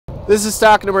This is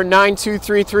stock number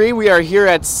 9233. We are here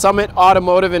at Summit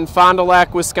Automotive in Fond du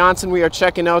Lac, Wisconsin. We are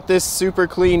checking out this super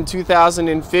clean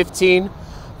 2015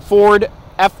 Ford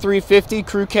F350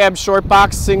 Crew Cab Short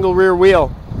Box single rear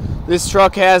wheel. This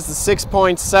truck has the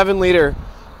 6.7 liter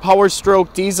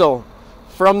Powerstroke diesel.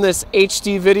 From this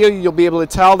HD video, you'll be able to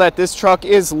tell that this truck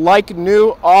is like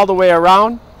new all the way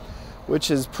around, which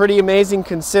is pretty amazing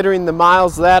considering the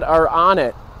miles that are on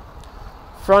it.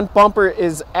 Front bumper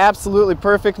is absolutely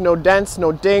perfect, no dents,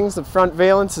 no dings. The front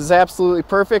valance is absolutely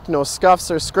perfect, no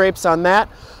scuffs or scrapes on that.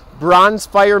 Bronze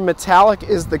Fire Metallic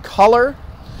is the color.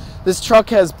 This truck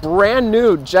has brand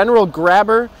new General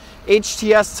Grabber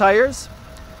HTS tires.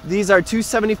 These are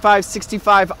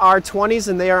 275/65 R20s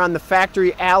and they are on the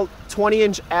factory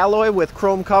 20-inch alloy with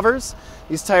chrome covers.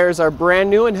 These tires are brand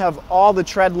new and have all the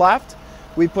tread left.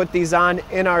 We put these on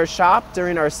in our shop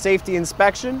during our safety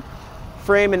inspection.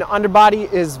 Frame and underbody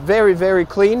is very, very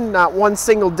clean. Not one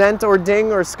single dent or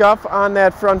ding or scuff on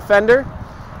that front fender.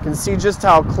 You can see just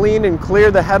how clean and clear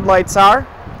the headlights are.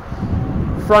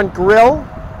 Front grille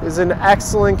is in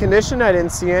excellent condition. I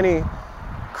didn't see any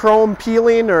chrome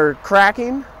peeling or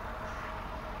cracking.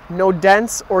 No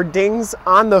dents or dings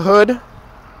on the hood.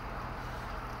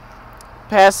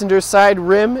 Passenger side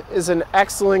rim is in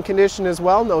excellent condition as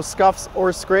well. No scuffs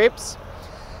or scrapes.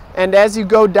 And as you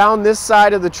go down this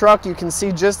side of the truck, you can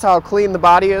see just how clean the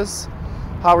body is,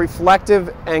 how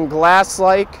reflective and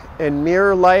glass-like and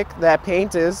mirror-like that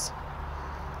paint is.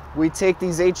 We take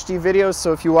these HD videos,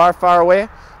 so if you are far away,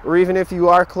 or even if you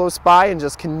are close by and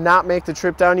just cannot make the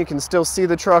trip down, you can still see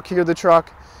the truck, hear the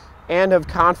truck, and have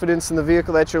confidence in the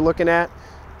vehicle that you're looking at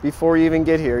before you even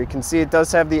get here. You can see it does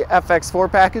have the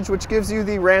FX4 package, which gives you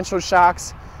the Rancho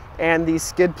shocks and the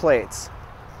skid plates.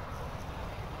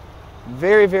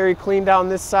 Very, very clean down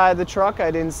this side of the truck.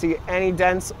 I didn't see any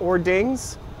dents or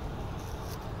dings.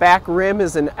 Back rim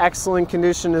is in excellent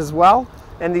condition as well,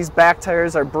 and these back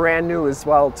tires are brand new as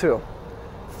well too.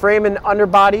 Frame and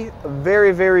underbody,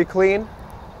 very, very clean.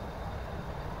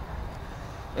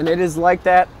 And it is like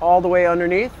that all the way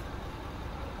underneath.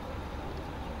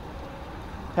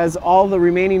 Has all the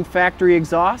remaining factory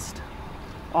exhaust.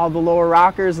 All the lower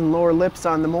rockers and lower lips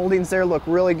on the moldings there look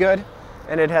really good.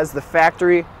 And it has the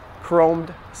factory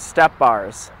chromed step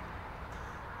bars.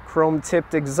 Chrome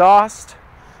tipped exhaust.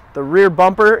 The rear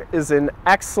bumper is in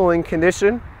excellent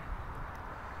condition.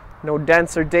 No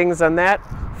dents or dings on that.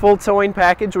 Full towing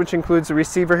package, which includes a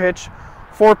receiver hitch,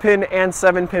 4-pin and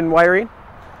 7-pin wiring.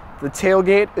 The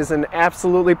tailgate is in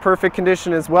absolutely perfect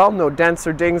condition as well. No dents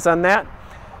or dings on that.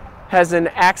 Has an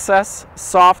access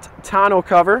soft tonneau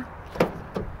cover.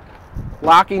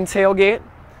 Locking tailgate.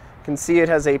 You can see it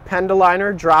has a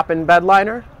penduliner, drop-in bed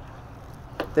liner.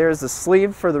 There's the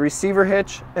sleeve for the receiver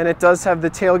hitch, and it does have the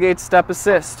tailgate step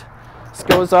assist. This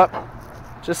goes up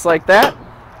just like that,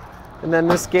 and then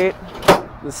this gate,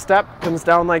 the step comes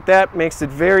down like that, makes it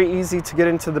very easy to get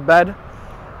into the bed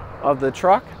of the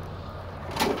truck,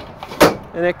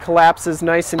 and it collapses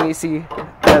nice and easy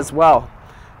as well.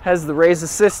 Has the raise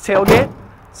assist tailgate,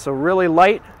 so really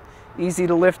light, easy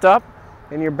to lift up,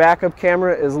 and your backup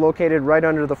camera is located right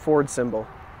under the Ford symbol.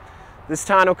 This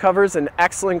tonneau cover is in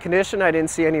excellent condition. I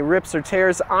didn't see any rips or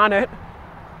tears on it.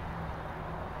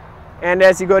 And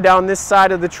as you go down this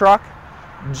side of the truck,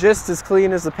 just as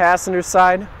clean as the passenger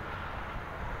side.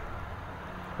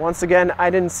 Once again, I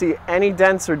didn't see any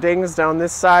dents or dings down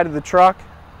this side of the truck.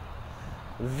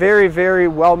 Very, very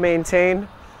well maintained.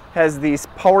 Has these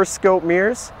Powerscope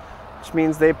mirrors, which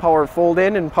means they power fold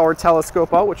in and power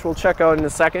telescope out, which we'll check out in a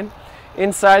second.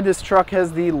 Inside, this truck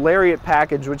has the Lariat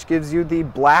package, which gives you the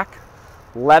black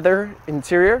leather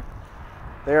interior.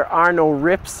 There are no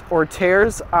rips or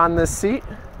tears on this seat.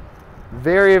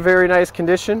 Very, very nice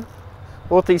condition.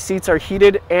 Both these seats are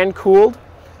heated and cooled,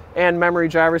 and memory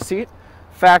driver seat.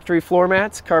 Factory floor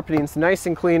mats, carpeting's nice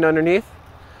and clean underneath.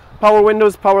 Power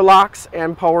windows, power locks,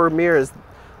 and power mirrors.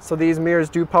 So these mirrors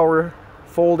do power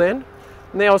fold in,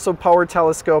 and they also power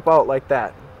telescope out like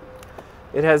that.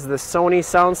 It has the Sony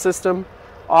sound system,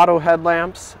 auto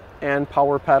headlamps, and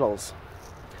power pedals.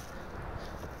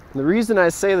 The reason I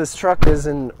say this truck is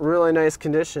in really nice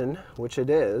condition, which it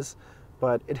is,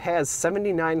 but it has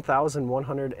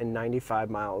 79,195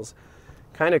 miles.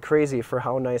 Kind of crazy for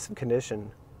how nice of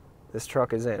condition this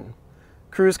truck is in.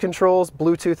 Cruise controls,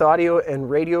 Bluetooth audio, and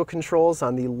radio controls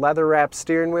on the leather-wrapped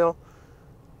steering wheel.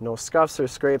 No scuffs or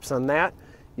scrapes on that.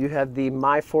 You have the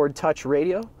MyFord touch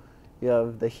radio. You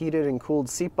have the heated and cooled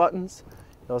seat buttons.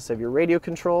 You also have your radio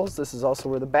controls. This is also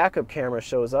where the backup camera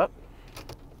shows up.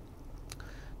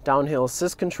 Downhill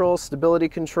assist control, stability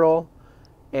control,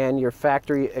 and your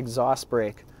factory exhaust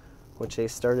brake. which they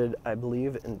started, I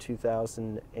believe, in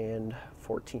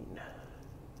 2014.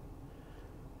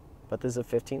 But this is a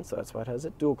 15, so that's why it has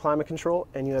it. Dual climate control,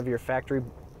 and you have your factory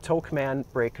tow command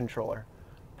brake controller.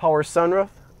 Power sunroof,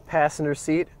 passenger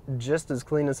seat, just as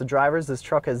clean as the driver's. This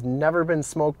truck has never been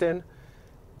smoked in,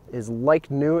 is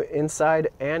like new inside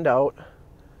and out.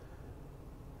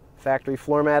 Factory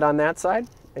floor mat on that side,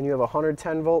 and you have a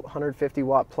 110 volt, 150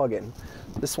 watt plug-in.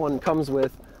 This one comes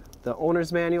with the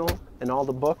owner's manual and all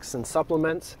the books and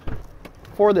supplements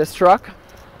for this truck.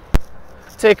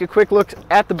 Take a quick look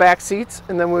at the back seats,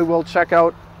 and then we will check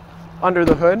out under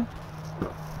the hood.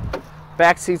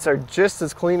 Back seats are just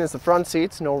as clean as the front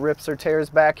seats, no rips or tears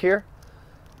back here.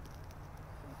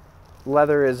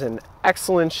 Leather is in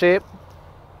excellent shape.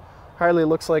 Hardly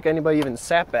looks like anybody even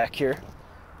sat back here.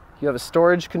 You have a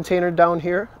storage container down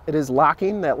here. It is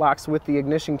locking, that locks with the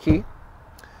ignition key.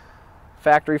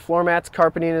 Factory floor mats,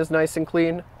 carpeting is nice and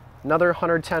clean. Another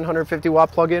 110, 150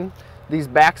 watt plug-in. These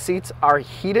back seats are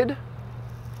heated,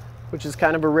 which is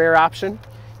kind of a rare option.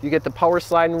 You get the power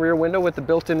sliding rear window with the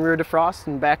built-in rear defrost,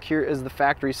 and back here is the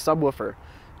factory subwoofer.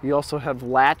 You also have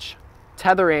latch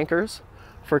tether anchors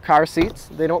for car seats.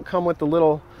 They don't come with the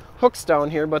little hooks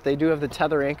down here, but they do have the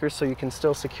tether anchors so you can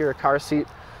still secure a car seat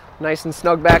nice and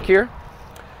snug back here.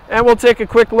 And we'll take a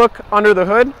quick look under the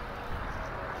hood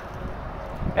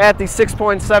at the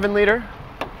 6.7 liter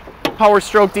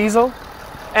Powerstroke diesel.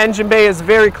 Engine bay is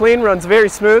very clean, runs very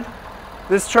smooth.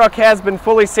 This truck has been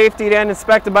fully safetied and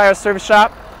inspected by our service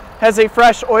shop. Has a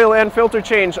fresh oil and filter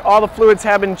change. All the fluids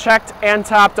have been checked and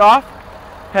topped off.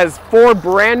 Has 4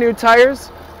 brand new tires.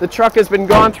 The truck has been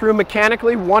gone through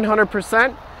mechanically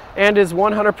 100% and is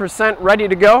 100% ready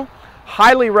to go.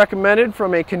 Highly recommended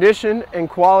from a condition and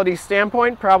quality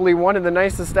standpoint. Probably one of the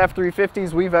nicest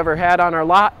F350s we've ever had on our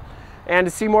lot. And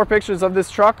to see more pictures of this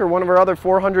truck or one of our other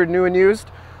 400 new and used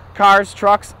cars,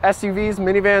 trucks, SUVs,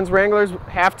 minivans, Wranglers,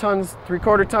 half tons,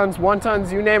 3/4 tons, 1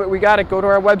 tons, you name it, we got it. Go to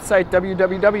our website,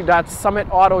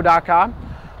 www.summitauto.com.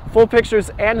 Full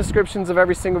pictures and descriptions of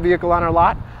every single vehicle on our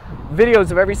lot.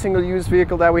 Videos of every single used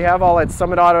vehicle that we have, all at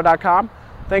summitauto.com.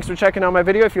 Thanks for checking out my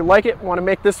video. If you like it, want to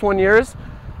make this one yours,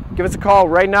 give us a call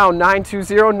right now,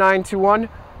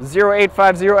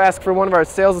 920-921-0850. Ask for one of our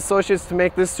sales associates to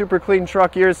make this super clean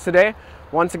truck yours today.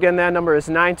 Once again, that number is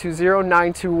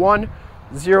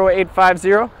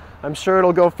 920-921-0850. I'm sure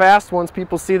it'll go fast once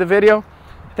people see the video.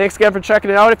 Thanks again for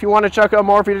checking it out. If you want to check out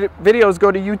more videos,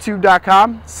 go to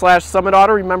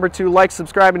youtube.com/summitauto. Remember to like,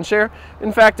 subscribe, and share.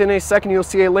 In fact, in a second, you'll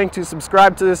see a link to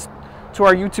subscribe to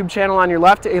our YouTube channel on your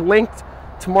left, a link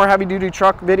to more heavy-duty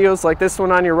truck videos like this one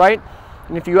on your right.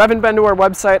 And if you haven't been to our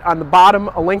website, on the bottom,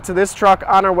 a link to this truck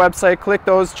on our website. Click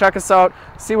those, check us out,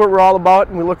 see what we're all about,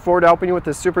 and we look forward to helping you with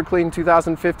this super clean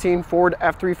 2015 Ford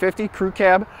F350 Crew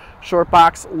Cab,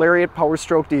 Shortbox, Lariat,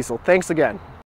 Powerstroke diesel. Thanks again.